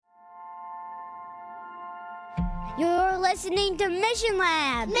You're listening to Mission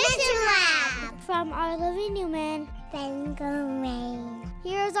Lab. Mission Lab. From Arlovie Newman, Ben Gorain.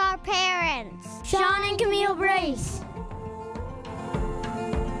 Here's our parents, Sean and Camille Brace.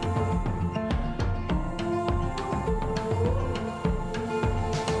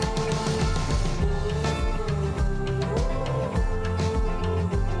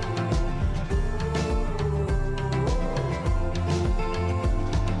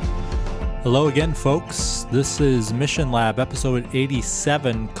 Hello again, folks. This is Mission Lab, episode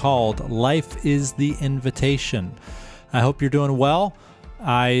 87, called Life is the Invitation. I hope you're doing well.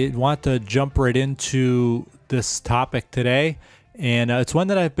 I want to jump right into this topic today, and it's one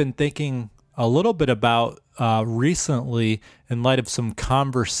that I've been thinking a little bit about recently in light of some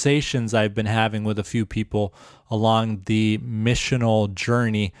conversations I've been having with a few people along the missional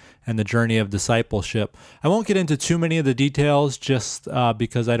journey and the journey of discipleship. I won't get into too many of the details just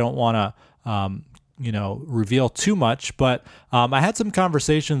because I don't want to reveal too much, but I had some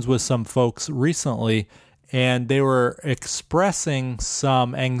conversations with some folks recently, and they were expressing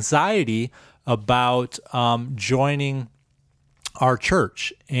some anxiety about joining our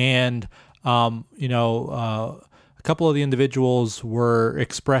church. And, a couple of the individuals were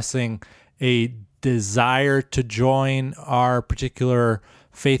expressing a desire to join our particular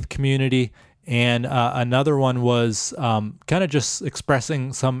faith community. And another one was kind of just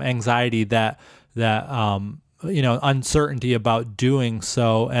expressing some anxiety that uncertainty about doing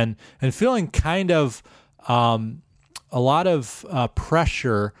so, and feeling kind of a lot of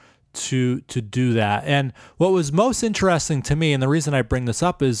pressure to do that. And what was most interesting to me, and the reason I bring this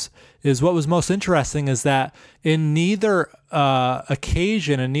up is what was most interesting is that in neither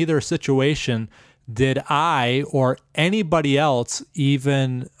occasion, in neither situation, did I or anybody else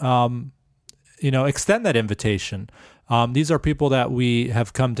even extend that invitation. These are people that we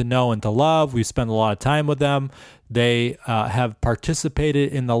have come to know and to love. We spend a lot of time with them. They have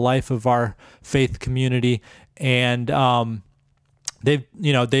participated in the life of our faith community, and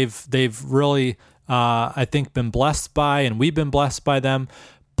they've really, I think, been blessed by, and we've been blessed by them.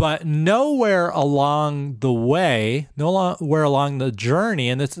 But nowhere along the way, nowhere along the journey,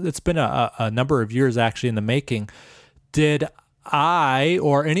 and it's been a number of years actually in the making, did I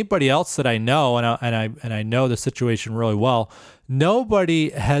or anybody else that I know, and I know the situation really well,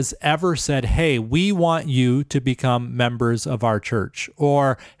 nobody has ever said, "Hey, we want you to become members of our church,"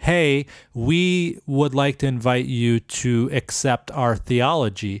 or "Hey, we would like to invite you to accept our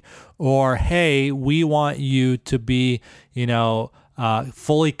theology," or "Hey, we want you to be,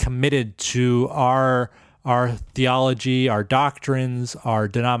 fully committed to our theology, our doctrines, our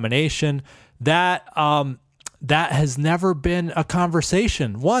denomination." That has never been a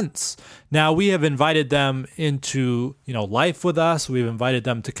conversation once. Now, we have invited them into, life with us. We've invited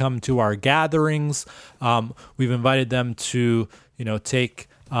them to come to our gatherings. We've invited them to, take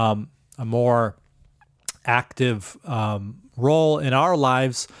a more active role in our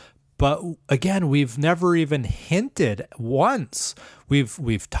lives. But again, we've never even hinted once.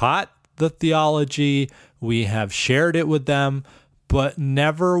 We've taught the theology. We have shared it with them, but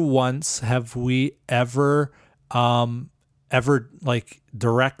never once have we ever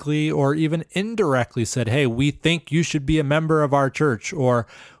directly or even indirectly said, "Hey, we think you should be a member of our church," or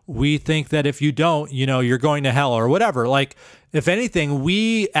 "We think that if you don't, you're going to hell," or whatever. Like, if anything,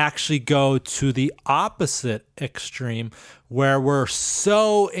 we actually go to the opposite extreme, where we're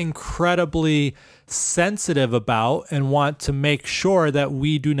so incredibly sensitive about and want to make sure that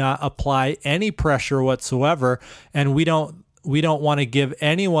we do not apply any pressure whatsoever, and we don't want to give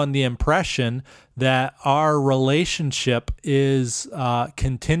anyone the impression that our relationship is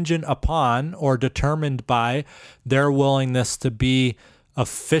contingent upon or determined by their willingness to be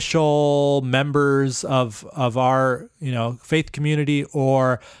official members of our faith community,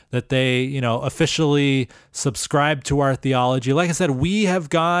 or that they officially subscribe to our theology. Like I said, we have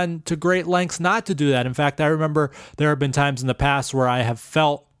gone to great lengths not to do that. In fact, I remember there have been times in the past where I have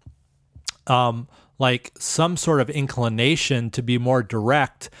felt like some sort of inclination to be more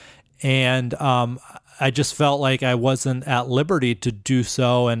direct, and I just felt like I wasn't at liberty to do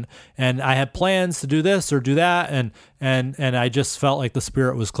so, and I had plans to do this or do that, and I just felt like the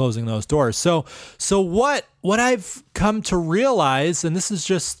Spirit was closing those doors. So what I've come to realize, and this is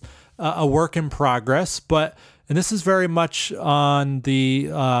just a work in progress, and this is very much on the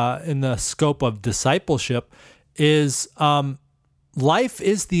in the scope of discipleship, is life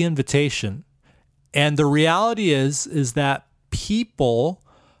is the invitation. And the reality is that people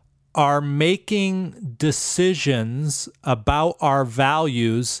are making decisions about our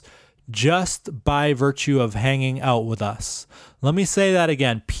values just by virtue of hanging out with us. Let me say that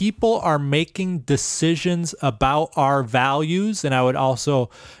again. People are making decisions about our values, and I would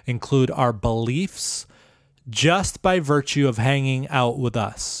also include our beliefs, just by virtue of hanging out with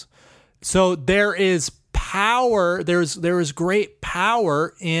us. So there is power, there is great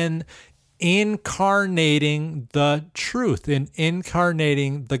power in incarnating the truth, in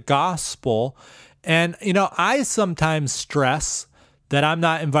incarnating the gospel. And, I sometimes stress that I'm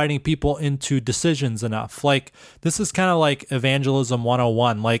not inviting people into decisions enough. Like, this is kind of like evangelism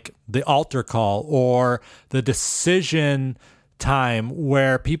 101, like the altar call or the decision time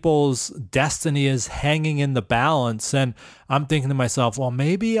where people's destiny is hanging in the balance. And I'm thinking to myself, well,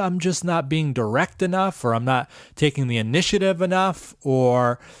 maybe I'm just not being direct enough, or I'm not taking the initiative enough,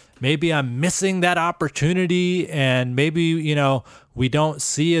 or maybe I'm missing that opportunity, and maybe, we don't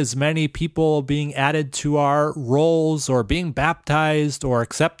see as many people being added to our roles or being baptized or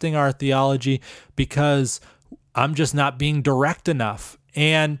accepting our theology because I'm just not being direct enough.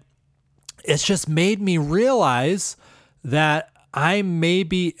 And it's just made me realize that I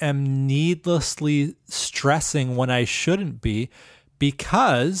maybe am needlessly stressing when I shouldn't be,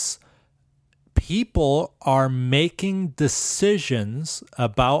 because people are making decisions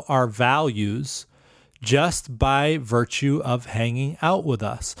about our values just by virtue of hanging out with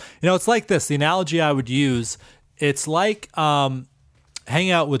us. It's like this. The analogy I would use, it's like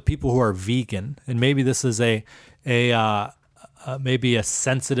hanging out with people who are vegan, and maybe this is maybe a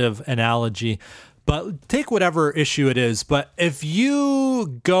sensitive analogy, but take whatever issue it is. But if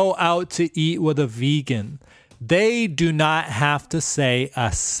you go out to eat with a vegan, they do not have to say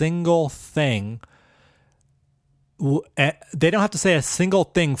a single thing. They don't have to say a single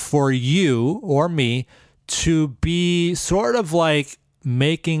thing for you or me to be sort of like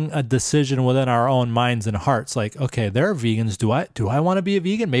making a decision within our own minds and hearts. Like, okay, they're vegans. Do I want to be a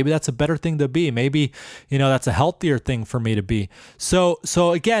vegan? Maybe that's a better thing to be. Maybe, that's a healthier thing for me to be. So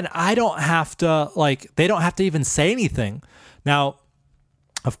again, I don't have to, they don't have to even say anything. Now,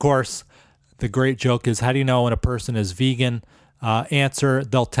 of course, the great joke is, how do you know when a person is vegan? Answer,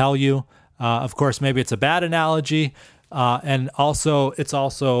 they'll tell you. Of course, maybe it's a bad analogy. And also, it's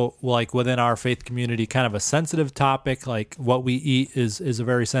also like within our faith community, kind of a sensitive topic. Like, what we eat is a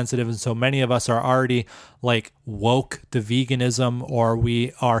very sensitive. And so many of us are already like woke to veganism, or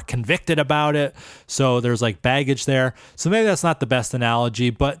we are convicted about it. So there's like baggage there. So maybe that's not the best analogy,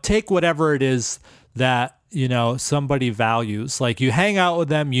 but take whatever it is that somebody values. Like, you hang out with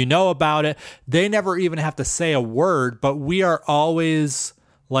them, about it. They never even have to say a word, but we are always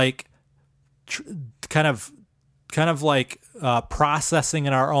like kind of processing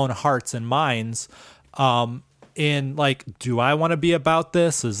in our own hearts and minds in like, do I want to be about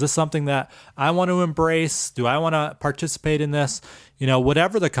this? Is this something that I want to embrace? Do I want to participate in this?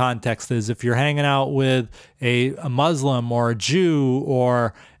 Whatever the context is, if you're hanging out with a Muslim or a Jew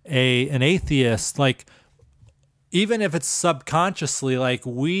or an atheist, like, even if it's subconsciously, like,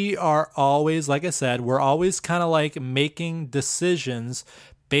 we are always, like I said, we're always kind of like making decisions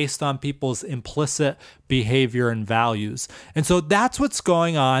based on people's implicit behavior and values. And so that's what's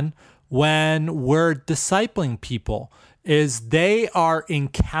going on when we're discipling people, is they are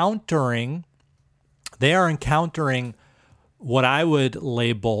encountering what I would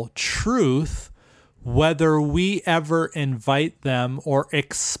label truth, whether we ever invite them or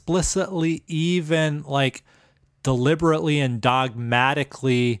explicitly, even like deliberately and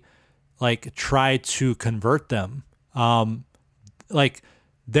dogmatically, like try to convert them. Like,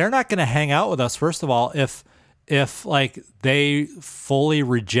 they're not going to hang out with us, first of all, if like they fully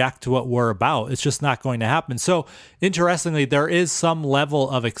reject what we're about. It's just not going to happen. So interestingly, there is some level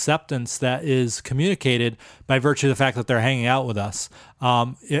of acceptance that is communicated by virtue of the fact that they're hanging out with us.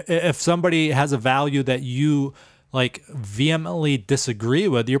 If somebody has a value that you like vehemently disagree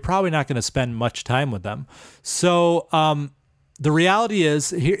with, you're probably not going to spend much time with them. So the reality is,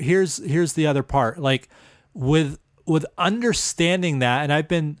 here's the other part. Like, with understanding that, and I've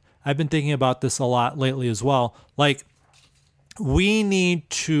been thinking about this a lot lately as well. Like, we need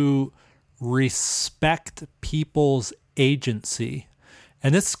to respect people's agency,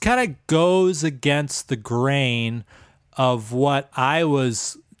 and this kind of goes against the grain of what I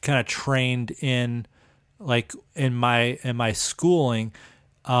was kind of trained in, like in my schooling,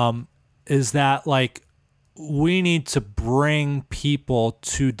 is that like we need to bring people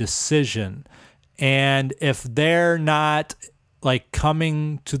to decision. And if they're not like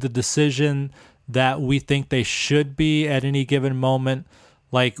coming to the decision that we think they should be at any given moment,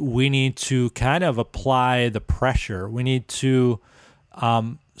 like we need to kind of apply the pressure. We need to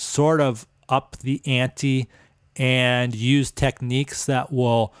sort of up the ante and use techniques that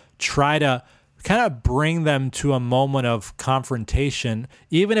will try to kind of bring them to a moment of confrontation,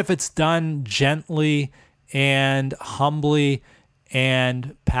 even if it's done gently and humbly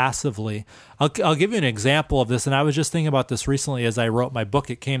and passively. I'll give you an example of this, and I was just thinking about this recently as I wrote my book.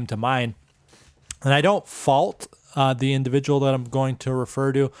 It came to mind, and I don't fault the individual that I'm going to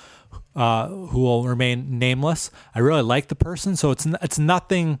refer to, who will remain nameless. I really like the person, so it's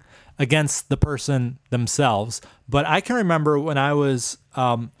nothing against the person themselves. But I can remember when I was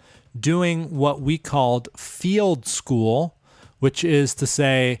doing what we called field school, which is to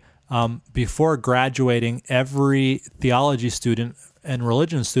say, before graduating, every theology student and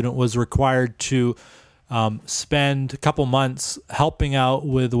religion student was required to spend a couple months helping out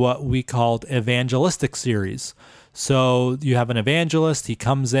with what we called evangelistic series. So you have an evangelist, he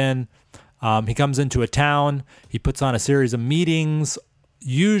comes into a town, he puts on a series of meetings,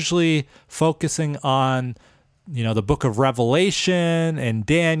 usually focusing on the book of Revelation and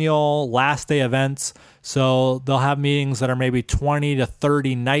Daniel, last day events. So they'll have meetings that are maybe 20 to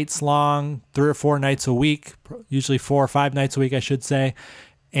 30 nights long, 3 or 4 nights a week, usually 4 or 5 nights a week, I should say.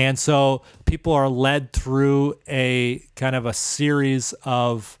 And so people are led through a kind of a series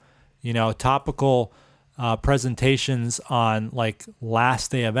of, topical presentations on like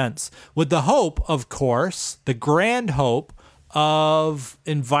last day events, with the hope, of course, the grand hope of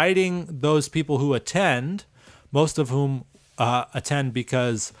inviting those people who attend, most of whom attend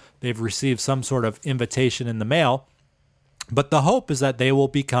because they've received some sort of invitation in the mail. But the hope is that they will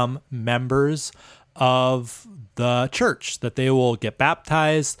become members of the church, that they will get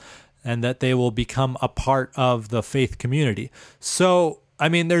baptized, and that they will become a part of the faith community. So, I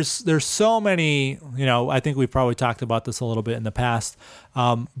mean, there's so many, I think we've probably talked about this a little bit in the past,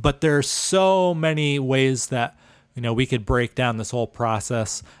 but there's so many ways that we could break down this whole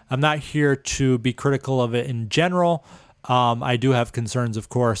process. I'm not here to be critical of it in general. I do have concerns, of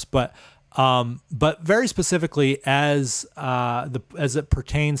course, but very specifically as it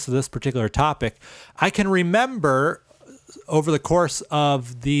pertains to this particular topic, I can remember over the course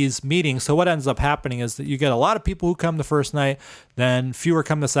of these meetings. So what ends up happening is that you get a lot of people who come the first night, then fewer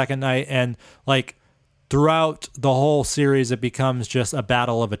come the second night, and like throughout the whole series, it becomes just a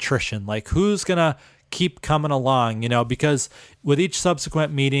battle of attrition. Like, who's gonna keep coming along, because with each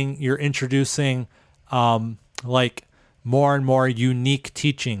subsequent meeting, you're introducing like more and more unique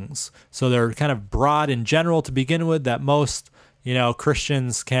teachings. So they're kind of broad in general to begin with that most,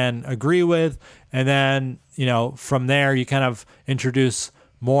 Christians can agree with. And then, from there, you kind of introduce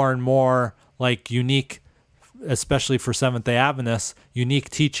more and more like unique, especially for Seventh-day Adventists, unique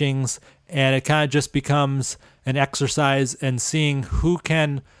teachings. And it kind of just becomes an exercise in seeing who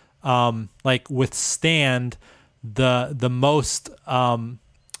can like withstand the most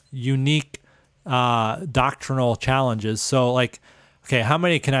unique doctrinal challenges. So like, okay, how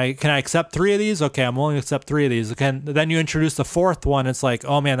many can I accept 3 of these? Okay, I'm willing to accept 3 of these. Okay, then you introduce the 4th one. It's like,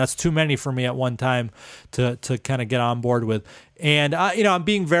 oh man, that's too many for me at one time to kind of get on board with. And I'm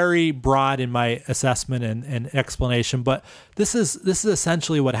being very broad in my assessment and explanation, but this is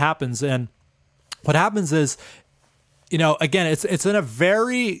essentially what happens. And what happens is, again, it's in a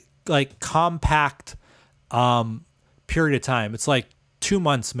very like compact period of time. It's like 2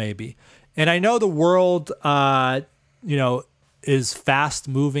 months maybe. And I know the world, is fast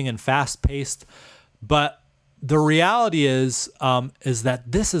moving and fast paced, but the reality is that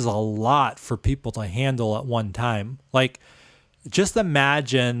this is a lot for people to handle at one time. Like, just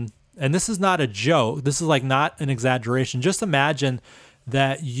imagine, and this is not a joke, this is like not an exaggeration. Just imagine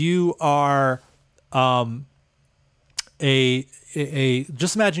that you are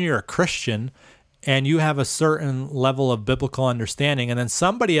just imagine you're a Christian and you have a certain level of biblical understanding, and then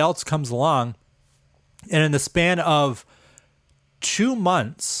somebody else comes along and in the span of 2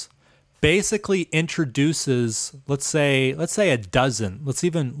 months basically introduces, let's say a dozen, let's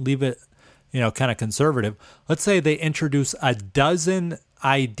even leave it, kind of conservative. Let's say they introduce a dozen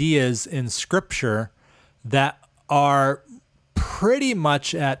ideas in scripture that are pretty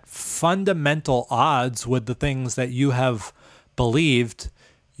much at fundamental odds with the things that you have believed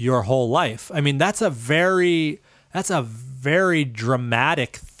your whole life. I mean, that's a very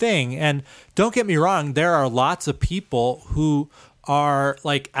dramatic thing. And don't get me wrong, there are lots of people who are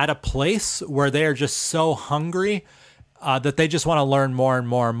like at a place where they are just so hungry that they just want to learn more and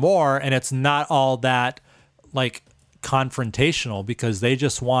more and more. And it's not all that like confrontational because they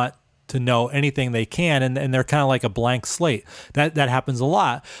just want to know anything they can. And they're kind of like a blank slate. That happens a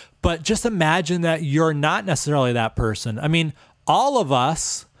lot. But just imagine that you're not necessarily that person. I mean, all of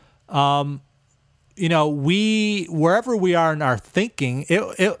us, wherever we are in our thinking,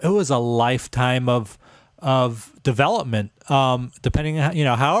 it was a lifetime of development, depending on,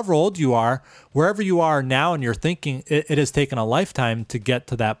 however old you are, wherever you are now in your thinking, it has taken a lifetime to get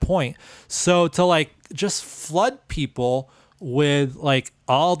to that point. So to like just flood people with like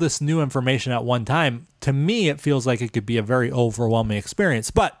all this new information at one time, to me, it feels like it could be a very overwhelming experience.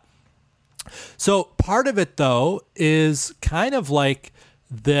 But so part of it though is kind of like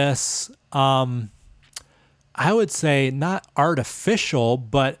this, I would say not artificial,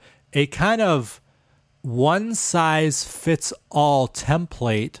 but a kind of one size fits all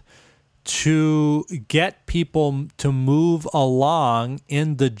template to get people to move along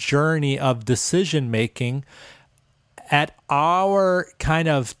in the journey of decision making at our kind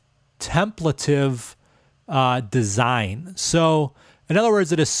of templative design. So in other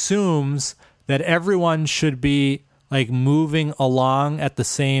words, it assumes that everyone should be like moving along at the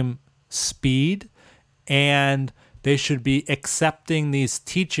same speed, and they should be accepting these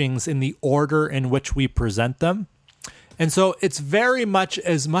teachings in the order in which we present them. And so it's very much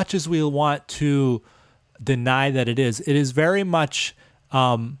as we want to deny that it is very much,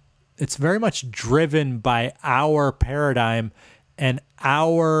 it's very much driven by our paradigm and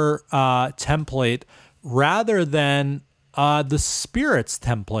our template rather than the Spirit's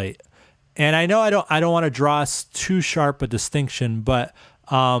template. And I know I don't want to draw too sharp a distinction, but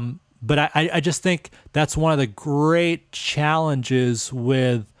I just think that's one of the great challenges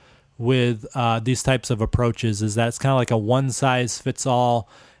with these types of approaches, is that it's kind of like a one size fits all,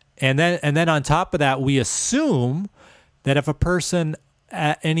 and then on top of that, we assume that if a person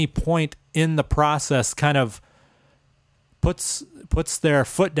at any point in the process kind of puts their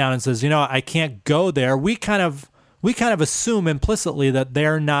foot down and says, I can't go there, we kind of assume implicitly that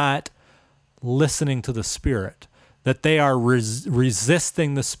they're not listening to the Spirit, that they are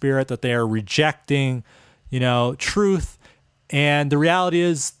resisting the Spirit, that they are rejecting, truth. And the reality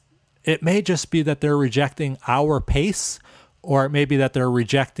is, it may just be that they're rejecting our pace, or it may be that they're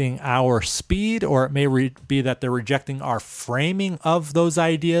rejecting our speed, or it may be that they're rejecting our framing of those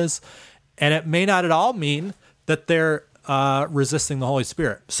ideas. And it may not at all mean that they're resisting the Holy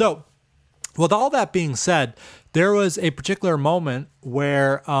Spirit. So with all that being said, there was a particular moment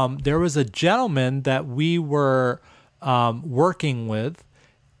where there was a gentleman that we were working with,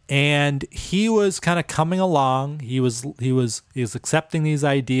 and he was kind of coming along. He was accepting these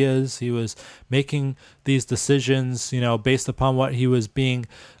ideas. He was making these decisions, based upon what he was being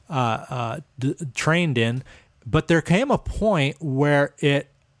trained in. But there came a point where it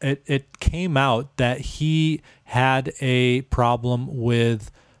came out that he had a problem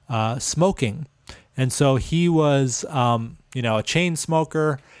with smoking, and so he was a chain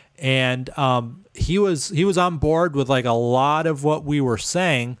smoker, and he was on board with like a lot of what we were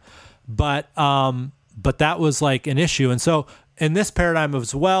saying, but that was like an issue. And so in this paradigm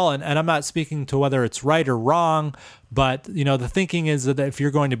as well, and I'm not speaking to whether it's right or wrong, but the thinking is that if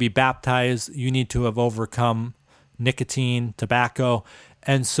you're going to be baptized, you need to have overcome nicotine, tobacco.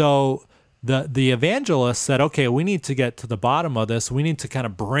 And so the evangelist said, okay, we need to get to the bottom of this. We need to kind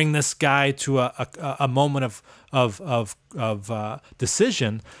of bring this guy to a moment of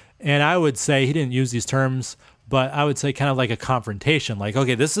decision. And I would say, he didn't use these terms, but I would say kind of like a confrontation. Like,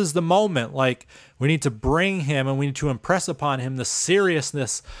 okay, this is the moment. Like, we need to bring him and we need to impress upon him the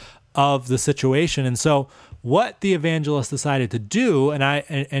seriousness of the situation. And so what the evangelist decided to do,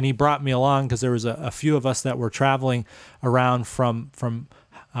 and he brought me along because there was a few of us that were traveling around from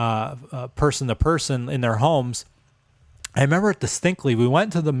person to person in their homes. I remember it distinctly. We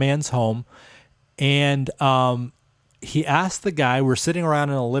went to the man's home, and he asked the guy, we're sitting around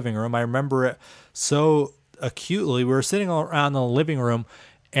in a living room. I remember it so acutely. We were sitting around in the living room,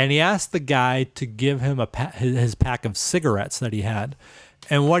 and he asked the guy to give him his pack of cigarettes that he had.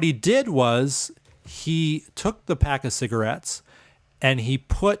 And what he did was he took the pack of cigarettes and he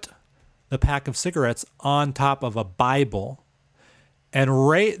put the pack of cigarettes on top of a Bible. And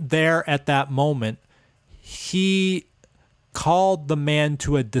right there at that moment, he called the man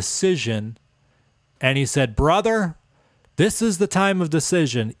to a decision, and he said, brother, this is the time of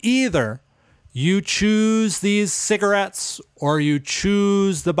decision. Either you choose these cigarettes or you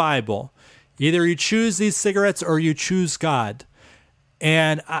choose the Bible. Either you choose these cigarettes or you choose God.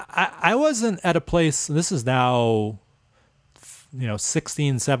 And I wasn't at a place, this is now,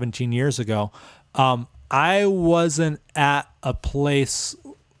 16, 17 years ago. I wasn't at a place,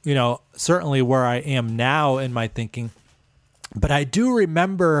 certainly where I am now in my thinking. But I do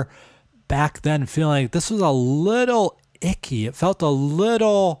remember back then feeling like this was a little icky. It felt a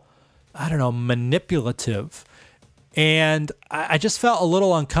little, manipulative. And I just felt a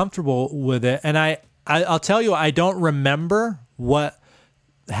little uncomfortable with it. And I'll tell you, I don't remember what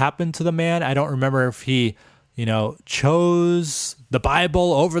happened to the man. I don't remember if he, chose the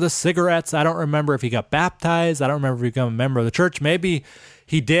Bible over the cigarettes. I don't remember if he got baptized. I don't remember if he became a member of the church. Maybe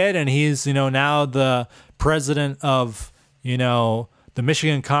he did, and he's, now the president of, the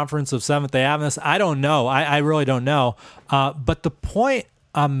Michigan Conference of Seventh-day Adventists. I don't know. I really don't know. But the point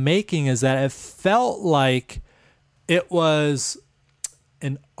I'm making is that it felt like it was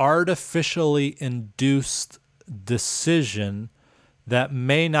an artificially induced decision that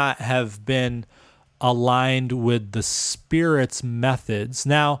may not have been aligned with the Spirit's methods.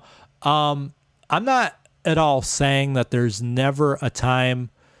 Now, I'm not at all saying that there's never a time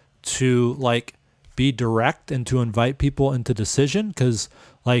to be direct and to invite people into decision, because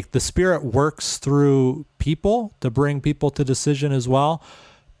the Spirit works through people to bring people to decision as well.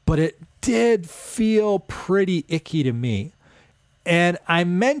 But it did feel pretty icky to me. And I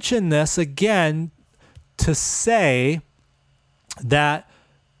mention this again to say that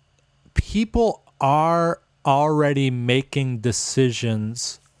people are already making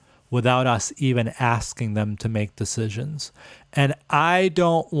decisions without us even asking them to make decisions. And I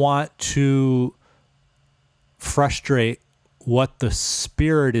don't want to frustrate what the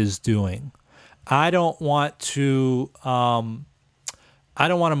Spirit is doing. I don't want to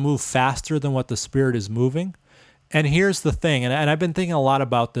move faster than what the Spirit is moving. And here's the thing, and I've been thinking a lot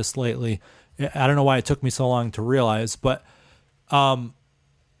about this lately. I don't know why it took me so long to realize, but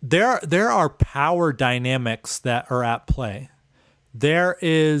there are power dynamics that are at play.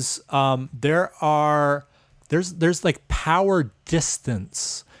 There's power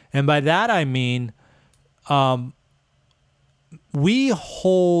distance, and by that I mean we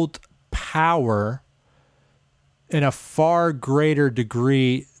hold power in a far greater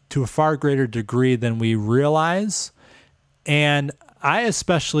degree than we realize. And I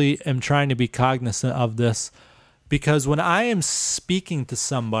especially am trying to be cognizant of this, because when I am speaking to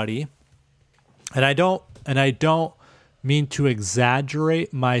somebody, and I don't mean to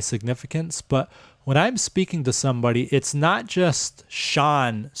exaggerate my significance, but when I'm speaking to somebody, it's not just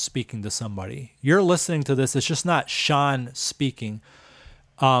Sean speaking to somebody. You're listening to this, it's just not Sean speaking.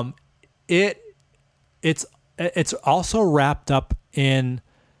 It's also wrapped up in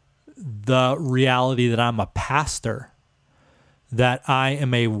the reality that I'm a pastor, that I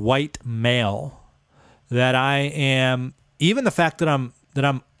am a white male, that I am, even the fact that I'm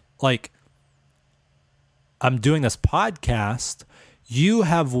doing this podcast, you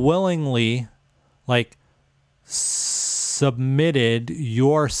have willingly submitted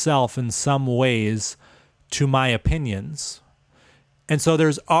yourself in some ways to my opinions. And so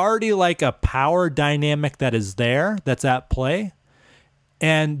there's already a power dynamic that is there, that's at play.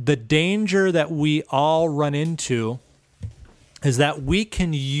 And the danger that we all run into is that we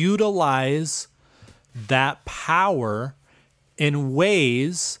can utilize that power in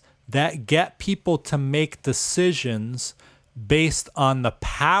ways that get people to make decisions based on the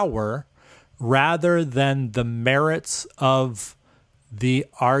power rather than the merits of the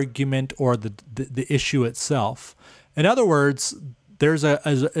argument or the issue itself. In other words, there's a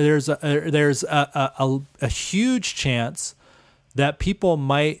huge chance that people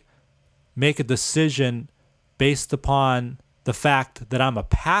might make a decision based upon the fact that I'm a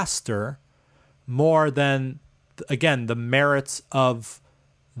pastor more than, again, the merits of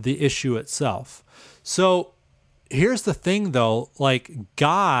the issue itself. So here's the thing, though,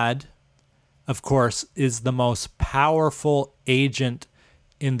 God, of course, is the most powerful agent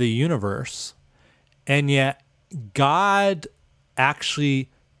in the universe, and yet God actually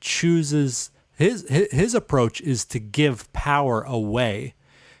chooses, his approach is to give power away.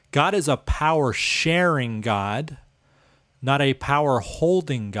 God is a power-sharing God, not a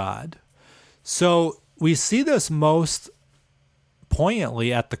power-holding God. So we see this most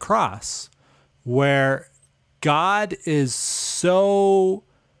poignantly at the cross, where God is so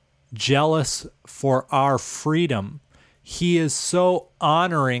jealous for our freedom. He is so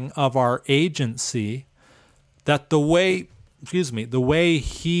honoring of our agency that the way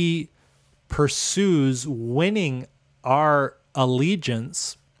he pursues winning our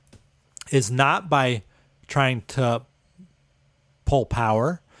allegiance is not by trying to pull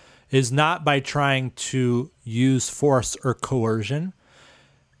power, is not by trying to use force or coercion.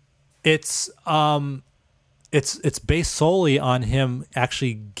 It's based solely on him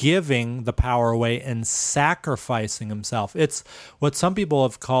actually giving the power away and sacrificing himself. It's what some people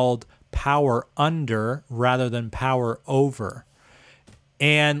have called power under rather than power over.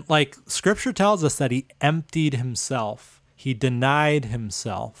 And Scripture tells us that he emptied himself. He denied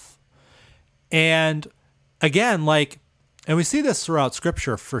himself. And again, and we see this throughout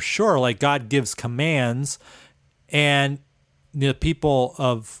Scripture for sure. God gives commands, and the people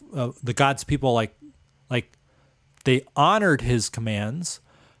of the God's people, like they honored his commands.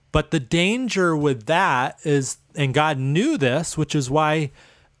 But the danger with that is, and God knew this, which is why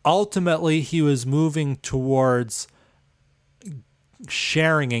ultimately he was moving towards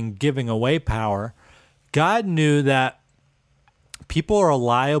sharing and giving away power. God knew that people are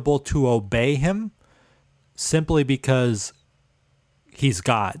liable to obey him simply because he's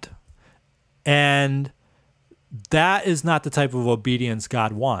God. And that is not the type of obedience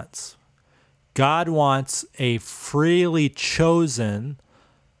God wants. God wants a freely chosen,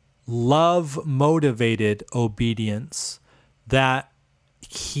 love-motivated obedience that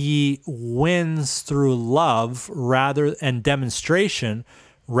he wins through love and demonstration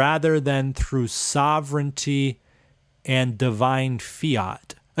rather than through sovereignty and divine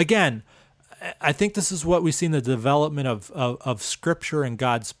fiat. Again, I think this is what we see in the development of Scripture and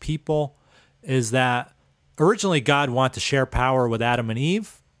God's people, is that originally God wanted to share power with Adam and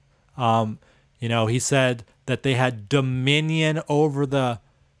Eve. He said that they had dominion over the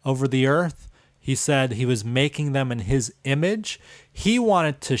earth. He said he was making them in his image. He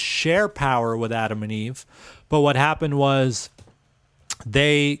wanted to share power with Adam and Eve, but what happened was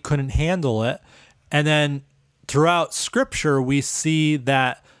they couldn't handle it. And then throughout Scripture, we see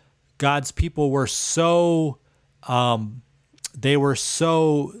that God's people were so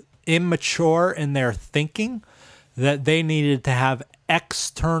immature in their thinking that they needed to have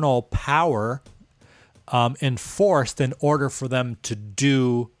external power enforced in order for them to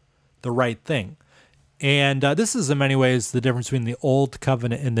do the right thing. And this is in many ways the difference between the old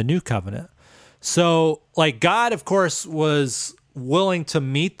covenant and the new covenant. So God, of course, was willing to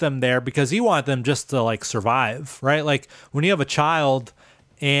meet them there because he wanted them just to survive, right? Like when you have a child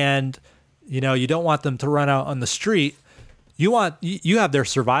and you don't want them to run out on the street, you have their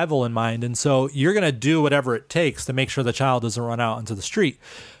survival in mind, and so you're going to do whatever it takes to make sure the child doesn't run out into the street.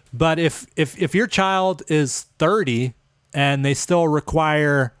 But if your child is 30 and they still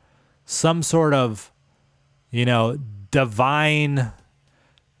require some sort of divine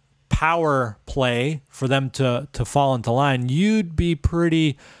power play for them to fall into line, you'd be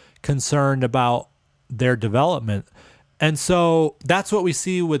pretty concerned about their development. And so that's what we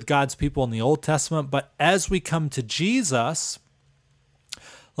see with God's people in the Old Testament. But as we come to Jesus,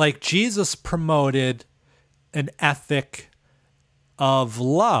 Jesus promoted an ethic of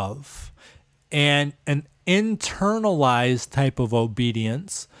love and an internalized type of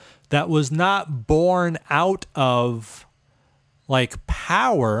obedience that was not born out of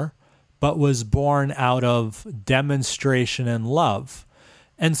power, but was born out of demonstration and love.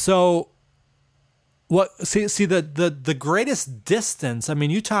 And so the greatest distance,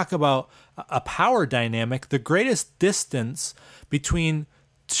 you talk about a power dynamic, the greatest distance between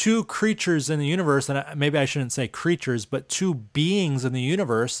two creatures in the universe, and maybe I shouldn't say creatures, but two beings in the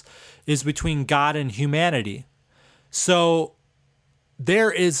universe, is between God and humanity. So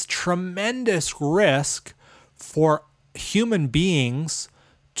there is tremendous risk for human beings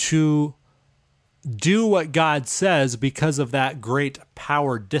to do what God says because of that great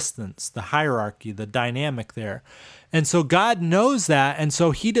power distance, the hierarchy, the dynamic there. And so God knows that, and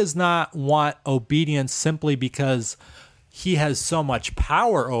so he does not want obedience simply because he has so much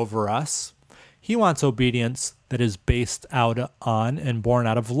power over us. He wants obedience that is based out on and born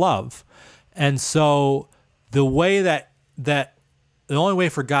out of love. And so the way the only way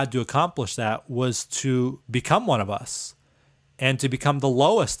for God to accomplish that was to become one of us, and to become the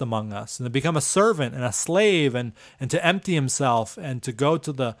lowest among us, and to become a servant and a slave, and to empty himself, and to go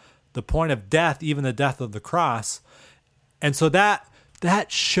to the point of death, even the death of the cross. And so that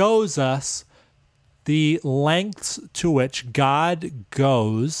shows us the lengths to which God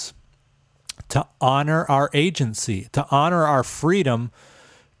goes to honor our agency, to honor our freedom,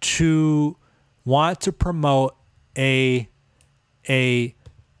 to want to promote a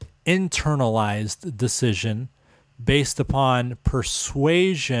internalized decision based upon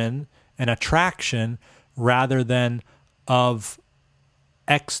persuasion and attraction rather than of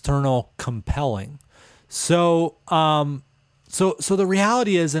external compelling. So the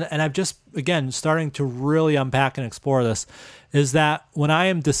reality is, and I've just, again, starting to really unpack and explore this, is that when I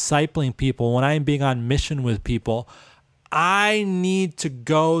am discipling people, when I am being on mission with people, I need to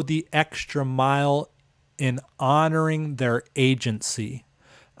go the extra mile in honoring their agency.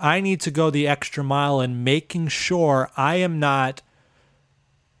 I need to go the extra mile in making sure I am not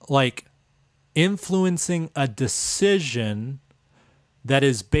influencing a decision that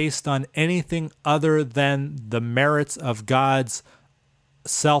is based on anything other than the merits of God's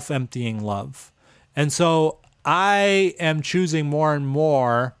self-emptying love. And so I am choosing more and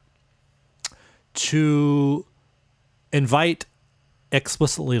more to invite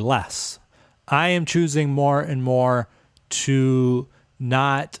explicitly less. I am choosing more and more to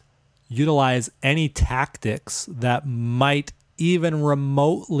not utilize any tactics that might even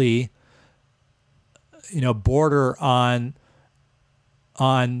remotely, border on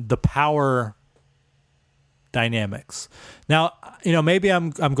the power dynamics. Now, maybe I'm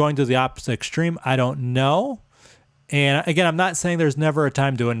going to the opposite extreme. I don't know. And again, I'm not saying there's never a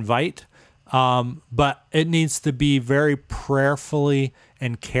time to invite, but it needs to be very prayerfully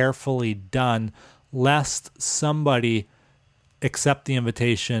and carefully done, lest somebody accept the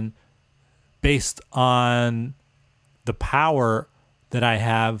invitation based on the power that I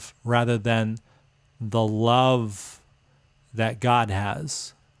have rather than the love that God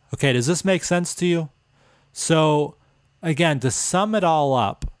has. Okay, does this make sense to you? So again, to sum it all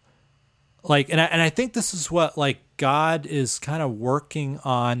up, and I think this is what God is kind of working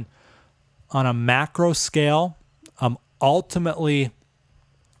on a macro scale. Ultimately,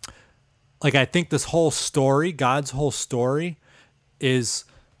 I think this whole story, God's whole story, is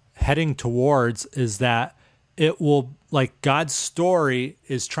heading towards is that it will, God's story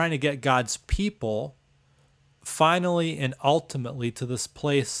is trying to get God's people finally and ultimately to this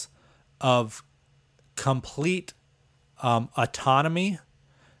place of complete autonomy.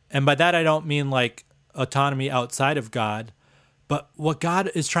 And by that, I don't mean autonomy outside of God, but what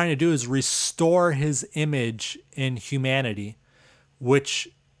God is trying to do is restore his image in humanity, which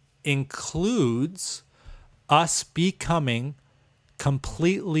includes us becoming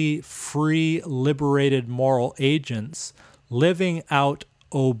completely free, liberated moral agents, living out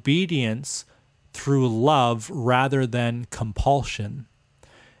obedience through love rather than compulsion.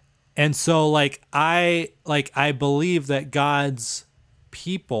 And so I believe that God's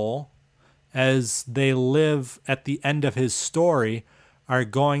people, as they live at the end of his story, are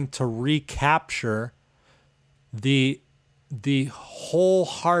going to recapture the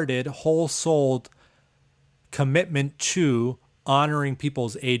wholehearted, whole-souled commitment to honoring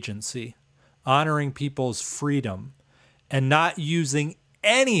people's agency, honoring people's freedom, and not using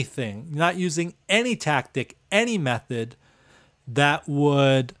anything, not using any tactic, any method that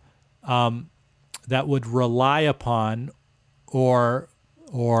would rely upon or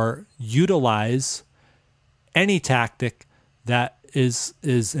utilize any tactic that is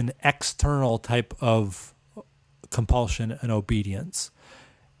an external type of compulsion and obedience.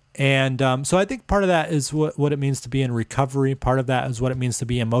 And so I think part of that is what it means to be in recovery. Part of that is what it means to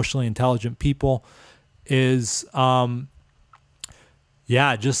be emotionally intelligent people is,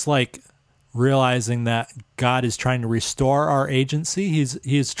 just realizing that God is trying to restore our agency.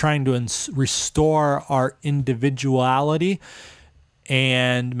 He is trying to restore our individuality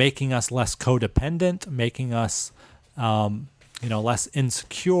and making us less codependent, making us, less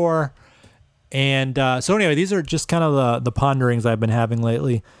insecure. And so anyway, these are just kind of the ponderings I've been having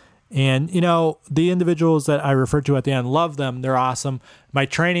lately. And, the individuals that I referred to at the end, love them. They're awesome. My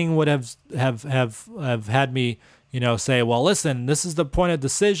training would have had me, say, well, listen, this is the point of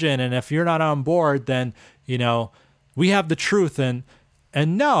decision. And if you're not on board, then, we have the truth. And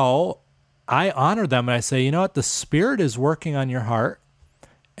no, I honor them. And I say, you know what? The Spirit is working on your heart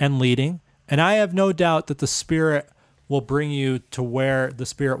and leading. And I have no doubt that the Spirit will bring you to where the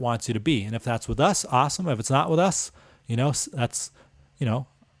Spirit wants you to be. And if that's with us, awesome. If it's not with us, that's,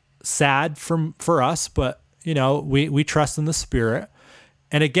 sad for us, but we trust in the Spirit.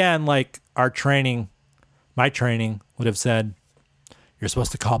 And again, my training would have said, you're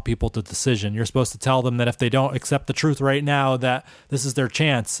supposed to call people to decision. You're supposed to tell them that if they don't accept the truth right now, that this is their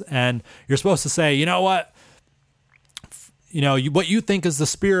chance. And you're supposed to say, you know what, what you think is the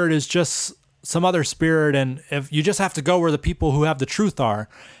Spirit is just some other spirit. And if you just have to go where the people who have the truth are.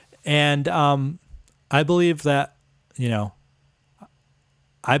 And I believe that, the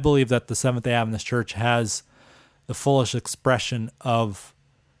Seventh-day Adventist Church has the fullest expression of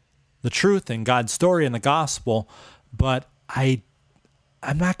the truth and God's story and the gospel, but I'm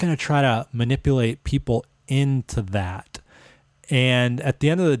not going to try to manipulate people into that. And at the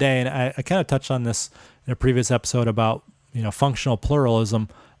end of the day, and I kind of touched on this in a previous episode about, functional pluralism.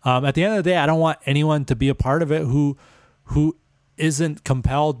 At the end of the day, I don't want anyone to be a part of it who isn't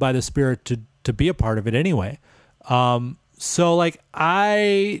compelled by the Spirit to be a part of it anyway. So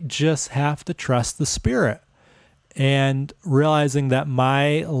I just have to trust the Spirit and realizing that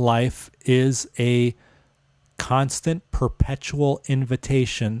my life is a constant, perpetual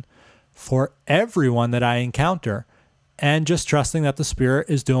invitation for everyone that I encounter, and just trusting that the Spirit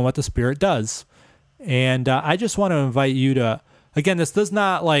is doing what the Spirit does. And I just want to invite you to, again, this does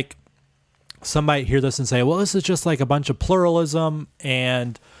not some might hear this and say, well, this is just a bunch of pluralism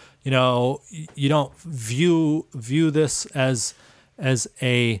and, you don't view this as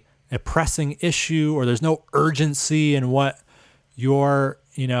a pressing issue, or there's no urgency in what you're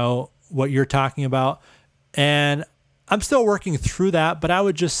talking about. And I'm still working through that, but I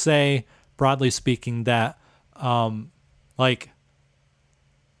would just say, broadly speaking, that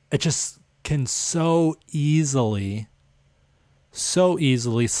it just can so easily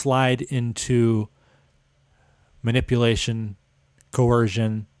slide into manipulation,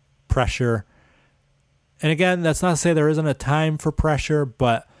 coercion, pressure. And again, that's not to say there isn't a time for pressure,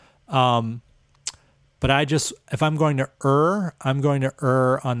 but if I'm going to err, I'm going to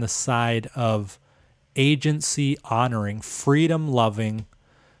err on the side of agency honoring, freedom loving,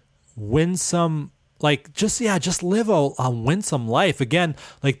 winsome, just live a winsome life. Again,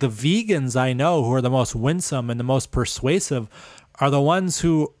 like the vegans I know who are the most winsome and the most persuasive are the ones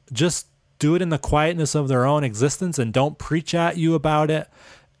who just do it in the quietness of their own existence and don't preach at you about it.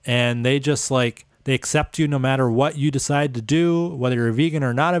 And they just they accept you no matter what you decide to do, whether you're a vegan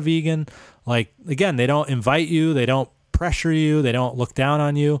or not a vegan. Again, they don't invite you, they don't pressure you, they don't look down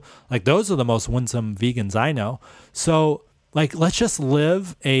on you. Those are the most winsome vegans I know. So let's just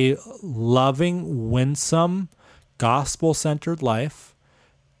live a loving, winsome, gospel-centered life,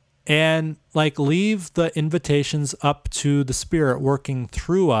 and leave the invitations up to the Spirit working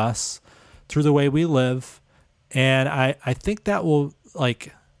through us, through the way we live. And I think that will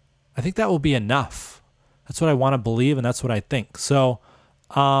be enough. That's what I want to believe, and that's what I think. So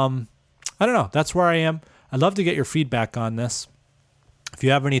I don't know. That's where I am. I'd love to get your feedback on this. If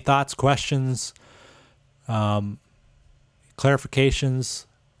you have any thoughts, questions, clarifications,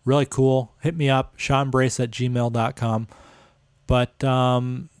 really cool, hit me up, seanbrace@gmail.com. But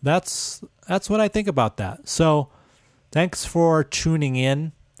that's what I think about that. So thanks for tuning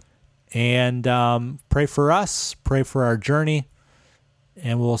in, and pray for us, pray for our journey,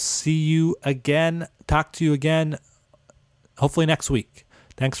 and we'll see you again, talk to you again, hopefully next week.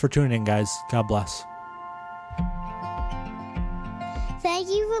 Thanks for tuning in, guys. God bless. Thank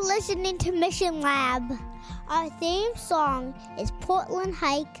you for listening to Mission Lab. Our theme song is Portland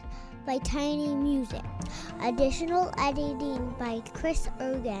Hike by Tiny Music. Additional editing by Chris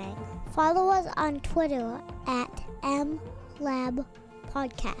Ergang. Follow us on Twitter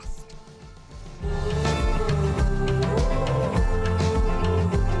 @MLabPodcast.